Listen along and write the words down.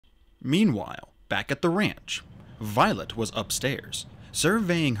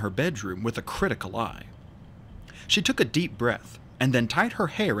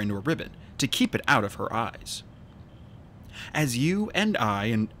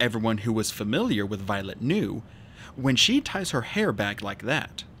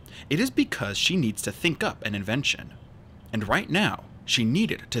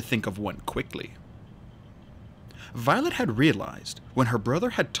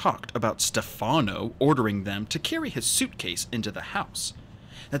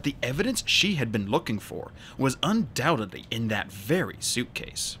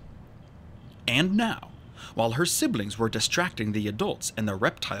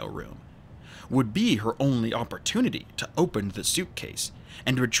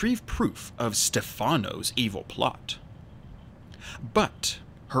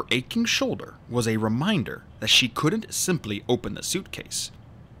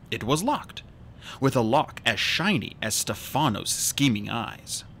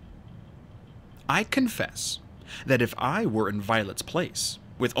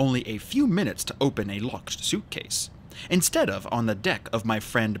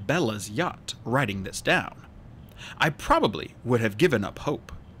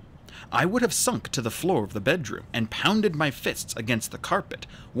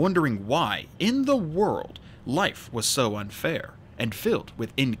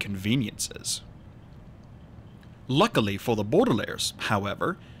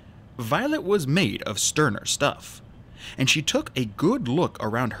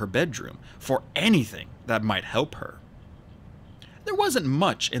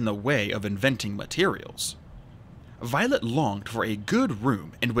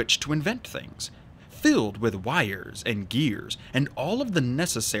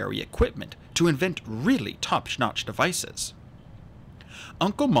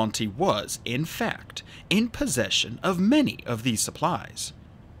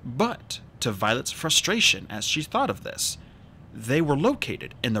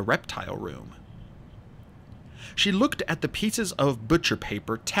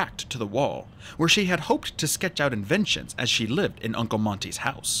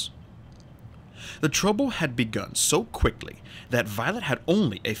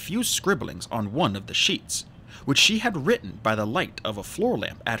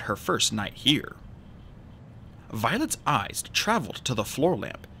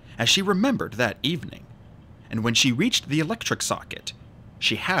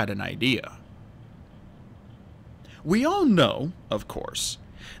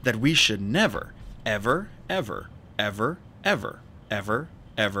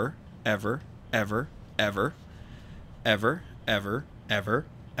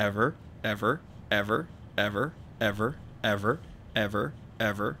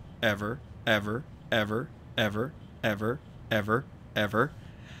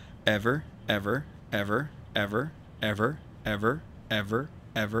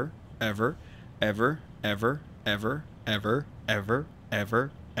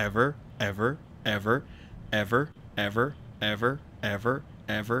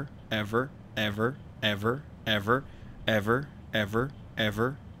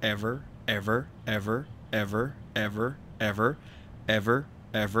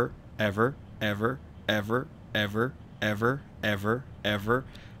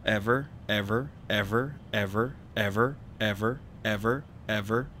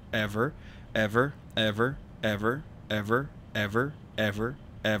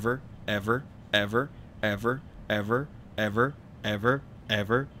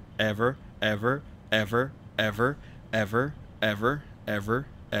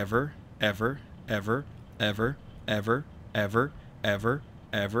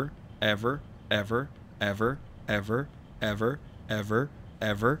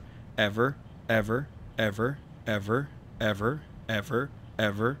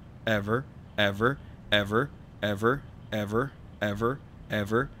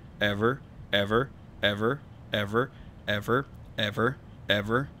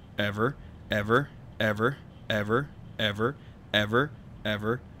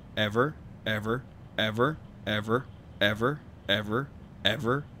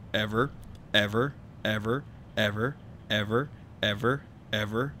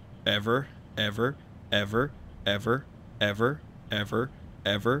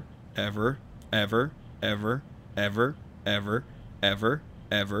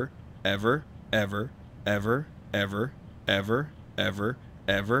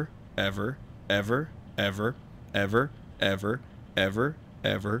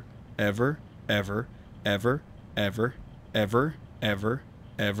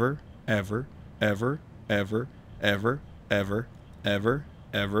ever, ever, ever, ever, ever, ever,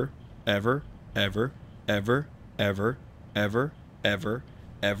 ever, ever, ever, ever, ever, ever, ever,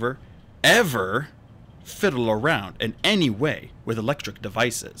 ever, ever fiddle around in any way with electric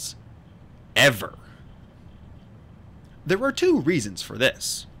devices. Ever. There are two reasons for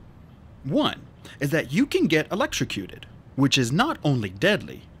this. One is that you can get electrocuted, which is not only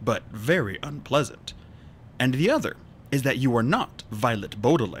deadly, but very unpleasant. And the other is that you are not Violet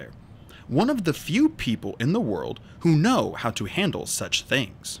Baudelaire, one of the few people in the world who know how to handle such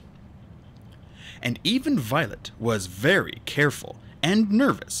things. And even Violet was very careful and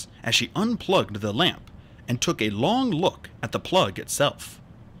nervous as she unplugged the lamp and took a long look at the plug itself.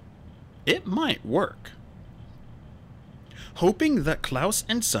 It might work. Hoping that Klaus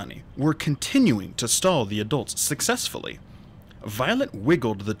and Sunny were continuing to stall the adults successfully, Violet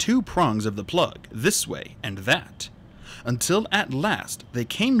wiggled the two prongs of the plug this way and that, until at last they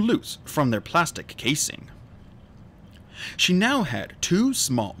came loose from their plastic casing. She now had two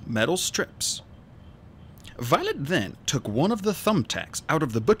small metal strips. Violet then took one of the thumbtacks out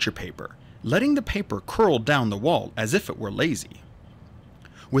of the butcher paper, letting the paper curl down the wall as if it were lazy.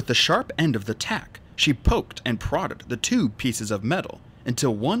 With the sharp end of the tack, she poked and prodded the two pieces of metal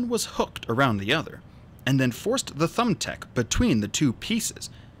until one was hooked around the other, and then forced the thumbtack between the two pieces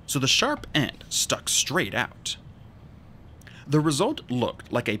so the sharp end stuck straight out. The result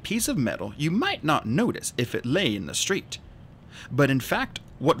looked like a piece of metal you might not notice if it lay in the street, but in fact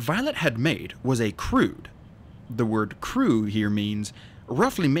what Violet had made was a crude, the word crude here means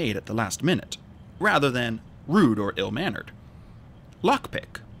roughly made at the last minute, rather than rude or ill-mannered,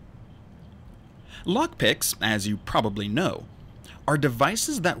 lockpick. Lockpicks, as you probably know, are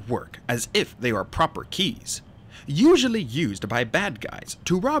devices that work as if they are proper keys, usually used by bad guys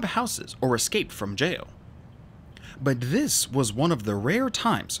to rob houses or escape from jail. But this was one of the rare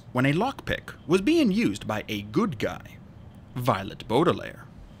times when a lockpick was being used by a good guy, Violet Baudelaire.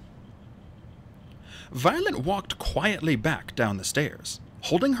 Violet walked quietly back down the stairs,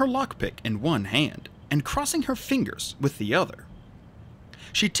 holding her lockpick in one hand and crossing her fingers with the other.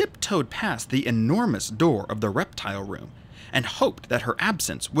 She tiptoed past the enormous door of the reptile room and hoped that her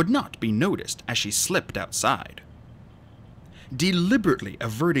absence would not be noticed as she slipped outside. Deliberately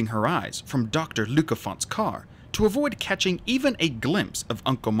averting her eyes from Dr. Lucafont's car to avoid catching even a glimpse of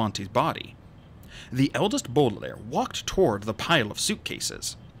Uncle Monty's body, the eldest Baudelaire walked toward the pile of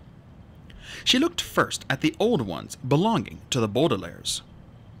suitcases. She looked first at the old ones belonging to the Baudelaires.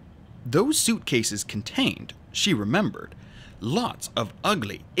 Those suitcases contained, she remembered, lots of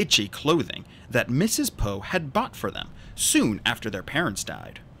ugly, itchy clothing that Mrs. Poe had bought for them soon after their parents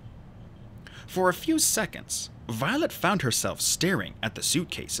died. For a few seconds, Violet found herself staring at the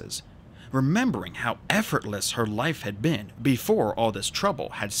suitcases, remembering how effortless her life had been before all this trouble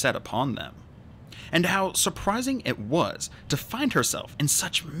had set upon them, and how surprising it was to find herself in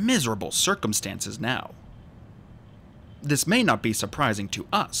such miserable circumstances now. This may not be surprising to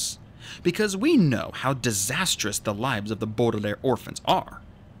us, because we know how disastrous the lives of the Baudelaire orphans are.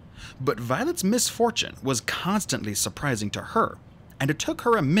 But Violet's misfortune was constantly surprising to her, and it took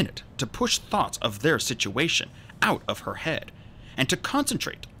her a minute to push thoughts of their situation out of her head, and to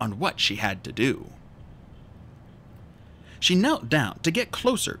concentrate on what she had to do. She knelt down to get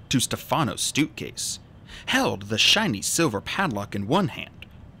closer to Stefano's suitcase, held the shiny silver padlock in one hand,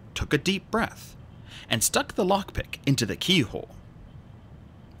 took a deep breath, and stuck the lockpick into the keyhole.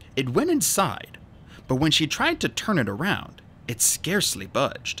 It went inside, but when she tried to turn it around, it scarcely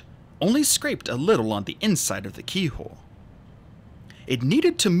budged, only scraped a little on the inside of the keyhole. It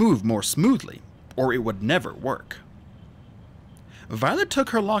needed to move more smoothly, or it would never work. Violet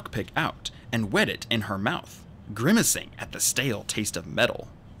took her lockpick out and wet it in her mouth, grimacing at the stale taste of metal.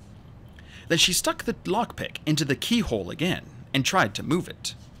 Then she stuck the lockpick into the keyhole again and tried to move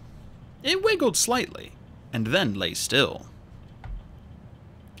it. It wiggled slightly, and then lay still.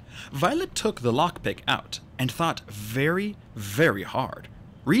 Violet took the lockpick out and thought very, very hard,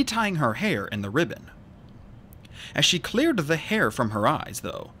 retying her hair in the ribbon. As she cleared the hair from her eyes,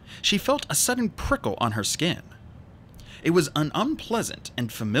 though, she felt a sudden prickle on her skin. It was unpleasant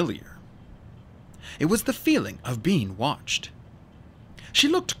and familiar. It was the feeling of being watched. She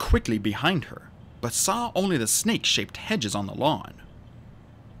looked quickly behind her, but saw only the snake-shaped hedges on the lawn.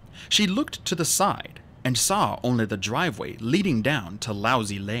 She looked to the side and saw only the driveway leading down to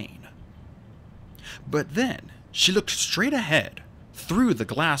Lousy Lane. But then she looked straight ahead through the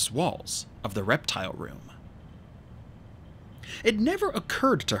glass walls of the reptile room. It never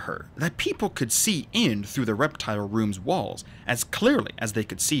occurred to her that people could see in through the reptile room's walls as clearly as they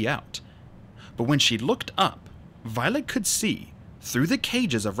could see out. But when she looked up, Violet could see through the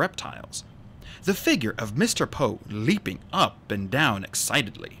cages of reptiles, the figure of Mr. Poe leaping up and down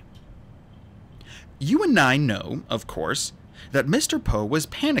excitedly. You and I know, of course, that Mr. Poe was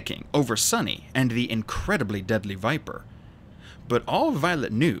panicking over Sunny and the incredibly deadly viper, but all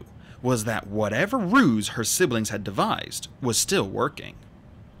Violet knew was that whatever ruse her siblings had devised was still working.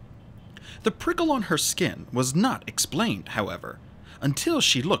 The prickle on her skin was not explained, however, until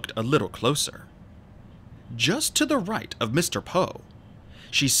she looked a little closer. Just to the right of Mr. Poe,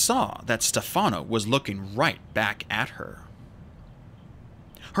 she saw that Stefano was looking right back at her.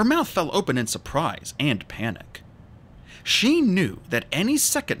 Her mouth fell open in surprise and panic. She knew that any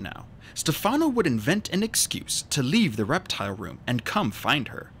second now, Stefano would invent an excuse to leave the reptile room and come find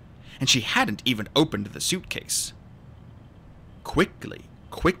her, and she hadn't even opened the suitcase. Quickly,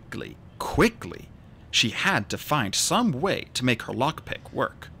 she had to find some way to make her lockpick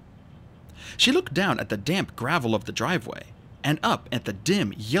work. She looked down at the damp gravel of the driveway and up at the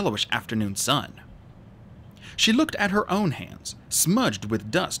dim, yellowish afternoon sun. She looked at her own hands, smudged with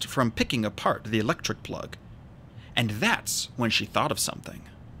dust from picking apart the electric plug, and that's when she thought of something.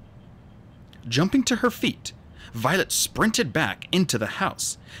 Jumping to her feet, Violet sprinted back into the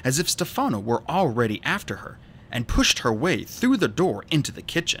house as if Stefano were already after her and pushed her way through the door into the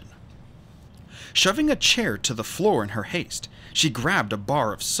kitchen. Shoving a chair to the floor in her haste, she grabbed a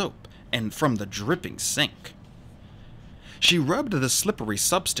bar of soap and from the dripping sink. She rubbed the slippery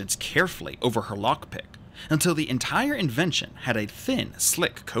substance carefully over her lockpick until the entire invention had a thin,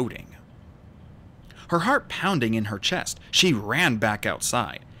 slick coating. Her heart pounding in her chest, she ran back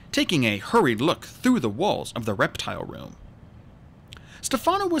outside, taking a hurried look through the walls of the reptile room.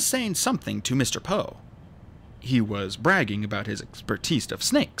 Stefano was saying something to Mr. Poe. He was bragging about his expertise of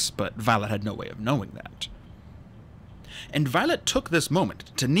snakes, but Violet had no way of knowing that. And Violet took this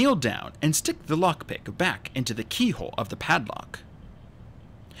moment to kneel down and stick the lockpick back into the keyhole of the padlock.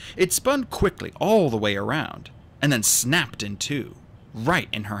 It spun quickly all the way around, and then snapped in two, right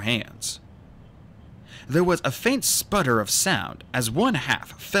in her hands. There was a faint sputter of sound as one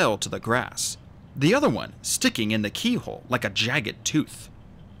half fell to the grass, the other one sticking in the keyhole like a jagged tooth.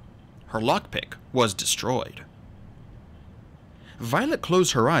 Her lockpick was destroyed. Violet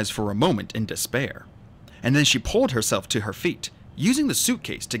closed her eyes for a moment in despair, and then she pulled herself to her feet, using the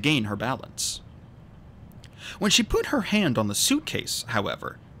suitcase to gain her balance. When she put her hand on the suitcase,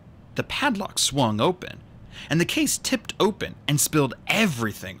 however, the padlock swung open, and the case tipped open and spilled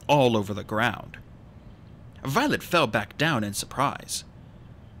everything all over the ground. Violet fell back down in surprise.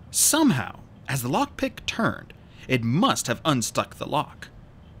 Somehow, as the lockpick turned, it must have unstuck the lock.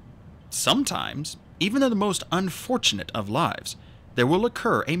 Sometimes, even in the most unfortunate of lives, there will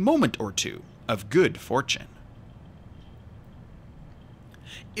occur a moment or two of good fortune.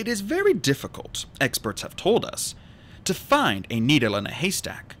 It is very difficult, experts have told us, to find a needle in a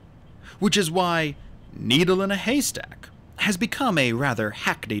haystack, which is why needle in a haystack has become a rather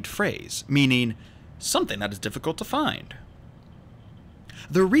hackneyed phrase, meaning something that is difficult to find.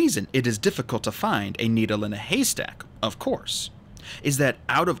 The reason it is difficult to find a needle in a haystack, of course, is that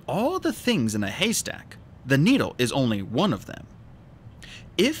out of all the things in a haystack, the needle is only one of them.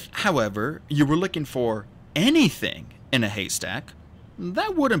 If, however, you were looking for anything in a haystack,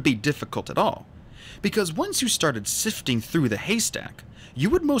 that wouldn't be difficult at all, because once you started sifting through the haystack, you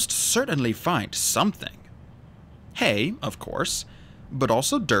would most certainly find something. Hay, of course, but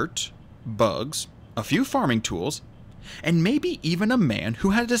also dirt, bugs, a few farming tools, and maybe even a man who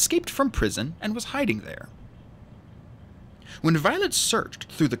had escaped from prison and was hiding there. When Violet searched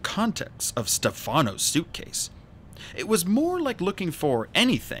through the contents of Stefano's suitcase, it was more like looking for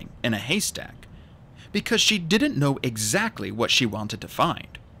anything in a haystack, because she didn't know exactly what she wanted to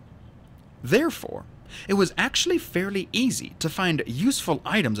find. Therefore, it was actually fairly easy to find useful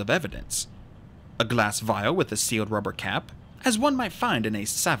items of evidence. A glass vial with a sealed rubber cap, as one might find in a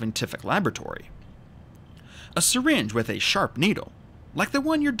scientific laboratory. A syringe with a sharp needle, like the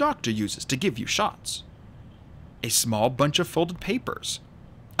one your doctor uses to give you shots. A small bunch of folded papers.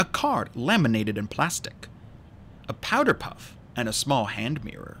 A card laminated in plastic. A powder puff, and a small hand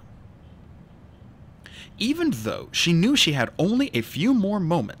mirror. Even though she knew she had only a few more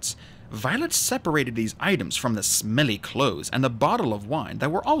moments, Violet separated these items from the smelly clothes and the bottle of wine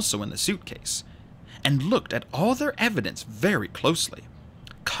that were also in the suitcase, and looked at all their evidence very closely,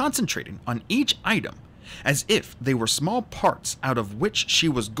 concentrating on each item as if they were small parts out of which she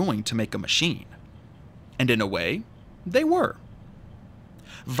was going to make a machine. And in a way, they were.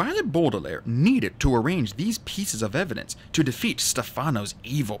 Violet Baudelaire needed to arrange these pieces of evidence to defeat Stefano's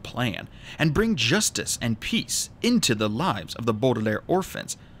evil plan and bring justice and peace into the lives of the Baudelaire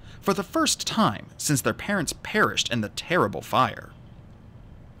orphans, for the first time since their parents perished in the terrible fire.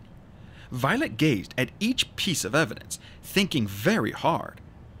 Violet gazed at each piece of evidence, thinking very hard,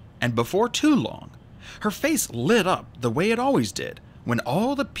 and before too long, her face lit up the way it always did when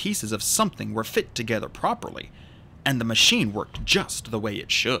all the pieces of something were fit together properly, and the machine worked just the way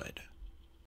it should.